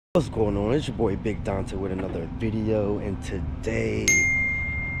What's going on? It's your boy Big Dante with another video, and today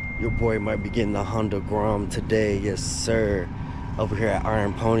your boy might be getting the Honda Grom today. Yes sir, over here at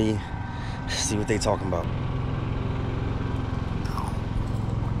Iron Pony. Let's see what they talking about.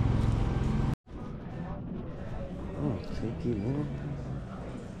 Oh, take it, man.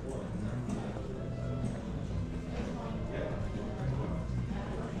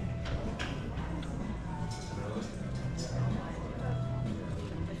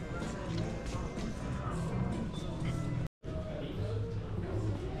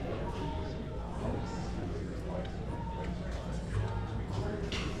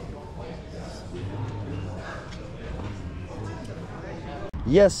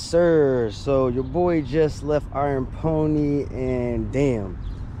 Yes sir, so your boy just left Iron Pony and damn,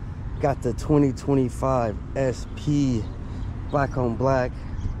 got the 2025 SP black on black,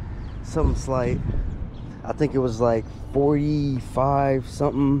 something slight. I think it was like 45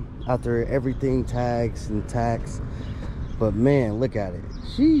 something after everything, tags and tax. But man, look at it.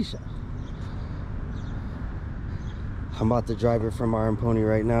 Sheesh. I'm about to drive it from Iron Pony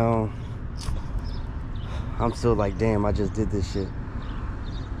right now. I'm still like, damn, I just did this shit.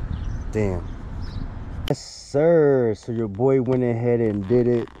 Damn. Yes sir, so your boy went ahead and did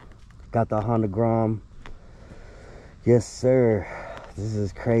it. Got the Honda Grom. Yes sir, this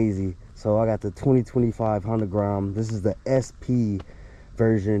is crazy. So I got the 2025 Honda Grom. This is the SP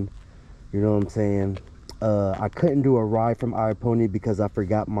version, you know what I'm saying. I couldn't do a ride from Iron Pony because I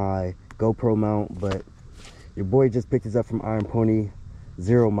forgot my GoPro mount, but your boy just picked this up from Iron Pony.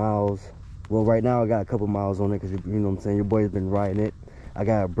 0 miles. Well, right now I got a couple miles on it because you know what I'm saying, your boy's been riding it. I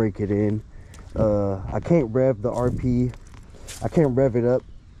gotta break it in. I can't rev the RP. I can't rev it up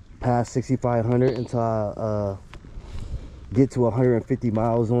past 6,500 until I get to 150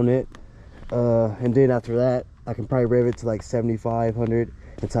 miles on it. And then after that, I can probably rev it to like 7,500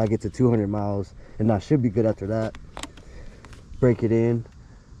 until I get to 200 miles. And I should be good after that. Break it in.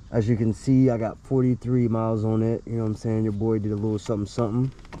 As you can see, I got 43 miles on it. You know what I'm saying? Your boy did a little something,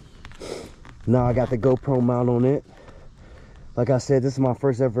 something. Now I got the GoPro mount on it. Like I said, this is my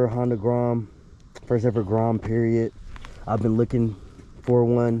first ever Honda Grom. First ever Grom, period. I've been looking for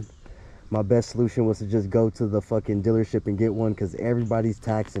one. My best solution was to just go to the fucking dealership and get one, because everybody's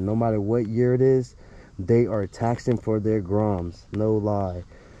taxing. No matter what year it is, they are taxing for their Groms. No lie.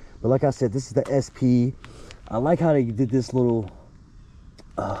 But like I said, this is the SP. I like how they did this little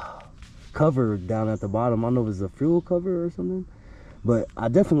cover down at the bottom. I don't know if it's a fuel cover or something. But I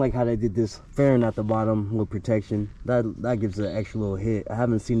definitely like how they did this fairing at the bottom, little protection. That gives an extra little hit. I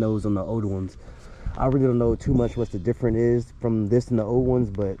haven't seen those on the old ones. I really don't know too much what the difference is from this and the old ones,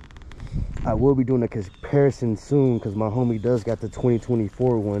 but I will be doing a comparison soon because my homie does got the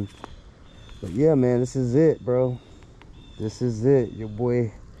 2024 one. But yeah, man, this is it, bro. This is it. Your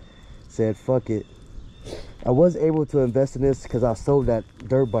boy said fuck it. I was able to invest in this because I sold that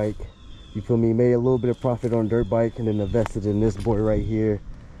dirt bike. You feel me? Made a little bit of profit on dirt bike and then invested in this boy right here.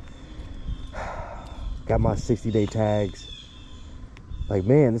 Got my 60-day tags. Like,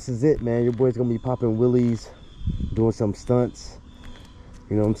 man, this is it, man. Your boy's gonna be popping wheelies, doing some stunts.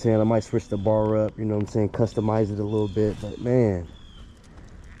 You know what I'm saying? I might switch the bar up, you know what I'm saying? Customize it a little bit. But man,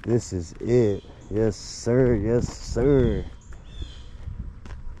 this is it. Yes, sir. Yes, sir.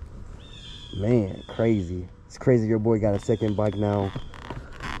 Man, crazy. It's crazy your boy got a second bike now.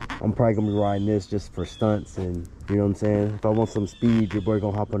 I'm probably gonna be riding this just for stunts, and you know what I'm saying? If I want some speed, your boy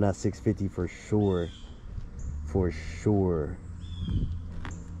gonna hop on that 650 for sure. For sure.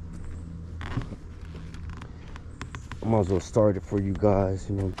 I might as well start it for you guys,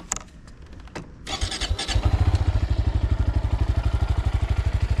 you know.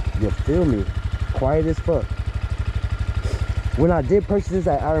 You feel me? Quiet as fuck. When I did purchase this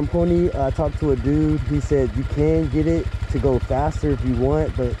at Iron Pony, I talked to a dude. He said you can get it to go faster if you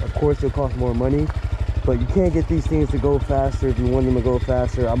want, but of course it'll cost more money. But you can't get these things to go faster if you want them to go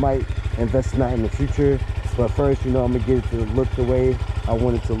faster. I might invest in that in the future, but first, you know, I'm gonna get it to look the way I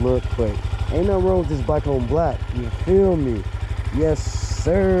want it to look. But ain't nothing wrong with this black on black, you feel me? Yes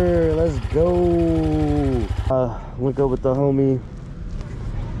sir, let's go. Link up with the homie,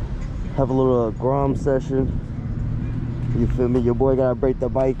 have a little Grom session. You feel me? Your boy gotta break the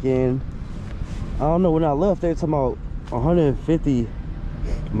bike in. I don't know, when I left they were talking about 150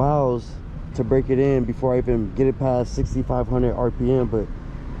 miles to break it in before I even get it past 6,500 RPM, but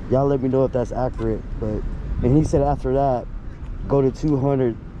y'all let me know if that's accurate. But and he said after that go to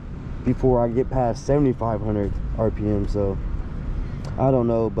 200 before I get past 7,500 RPM. So I don't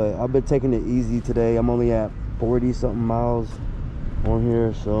know, but I've been taking it easy today. I'm only at 40 something miles on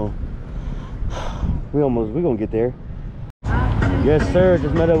here, so we're gonna get there. Yes, sir.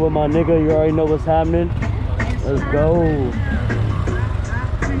 Just met up with my nigga. You already know what's happening. Let's go.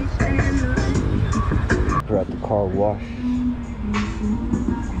 We're at the car wash.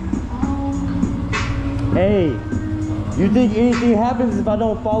 Hey, you think anything happens if I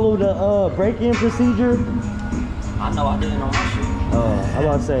don't follow the break-in procedure? I know I didn't on my shit. I'm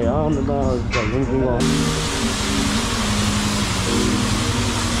about to say, I don't know if like anything wrong.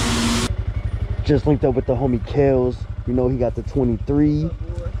 Just linked up with the homie Kels. You know, he got the 23.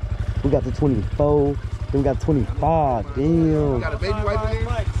 We got the 24. Then we got 25. Damn. You got a baby wipe in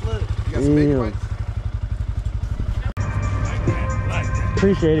there? You got some baby wipes?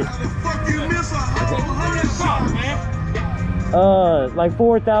 Appreciate it. Like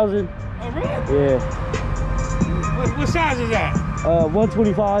 4,000. Oh, really? Yeah. What size is that?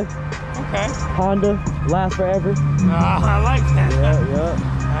 125. Okay. Honda, last forever. Oh, I like that. Yeah.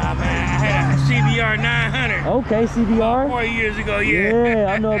 Man, I had a CBR 900. Okay, CBR. 4 years ago, yeah.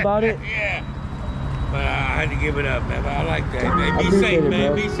 Yeah, I know about it. Yeah. But I had to give it up, man. But I like that, man. I Be appreciate safe, it,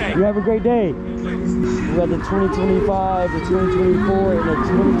 man. bro. Be safe. You have a great day. We got the 2025, the 2024, and the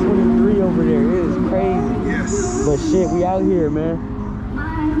 2023 over there. It is crazy. Yes. But shit, we out here, man.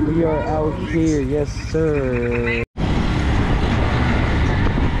 We are out here, yes, sir.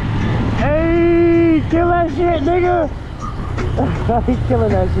 Hey, kill that shit, nigga. He's killing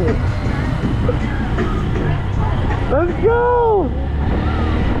that shit. Let's go.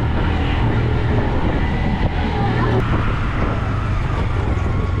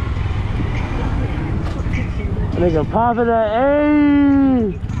 Nigga popping that,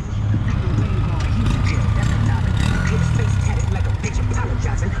 hey!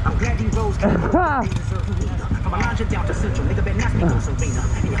 I'm glad he rose. From Alondra down to Central, nigga better not speak on Serena.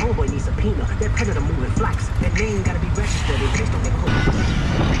 And your homeboy needs a subpoena. That predator moving flocks. That name gotta be registered in case don't ever.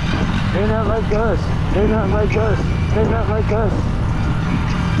 They not like us. They not like us. They not like us.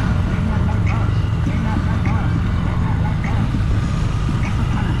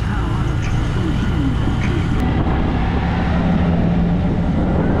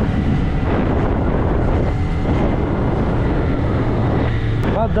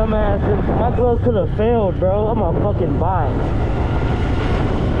 My dumbass, my gloves could have failed, bro. I'm a fucking bot.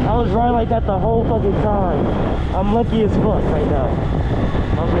 I was riding like that the whole fucking time. I'm lucky as fuck right now.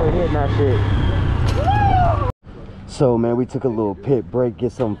 I'm really hitting that shit. So, man, we took a little pit break,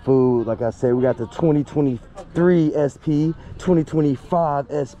 get some food. Like I said, we got the 2023 SP, 2025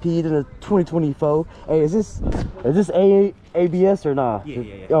 SP, then the 2024. Hey, is this ABS or not?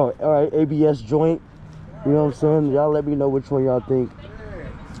 Yeah. Oh, all right, ABS joint. You know what I'm saying? Y'all let me know which one y'all think.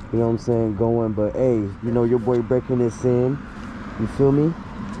 You know what I'm saying, going, but hey, you know your boy breaking this in, you feel me?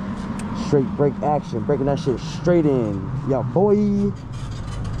 Straight break action, breaking that shit straight in, yeah boy. He's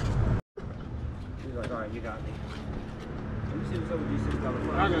like, all right, you got me. Let me see what's up with these $6 fines.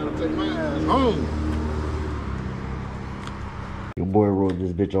 I gotta take my ass home. Your boy rode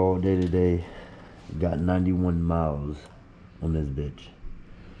this bitch all day today. Got 91 miles on this bitch.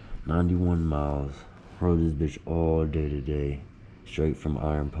 91 miles. Rode this bitch all day today. Straight from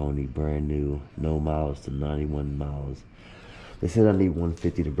Iron Pony, brand new, no miles to 91 miles. They said I need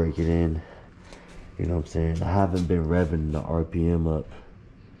 150 to break it in. You know what I'm saying? I haven't been revving the RPM up.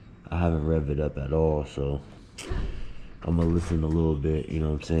 I haven't revved it up at all, so I'm gonna listen a little bit, you know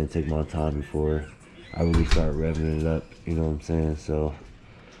what I'm saying? Take my time before I really start revving it up, you know what I'm saying? So,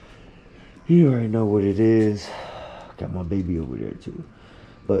 you already know what it is. Got my baby over there too.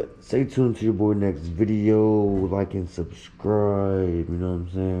 But stay tuned to your boy next video. Like and subscribe. You know what I'm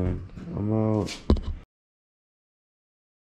saying? I'm out.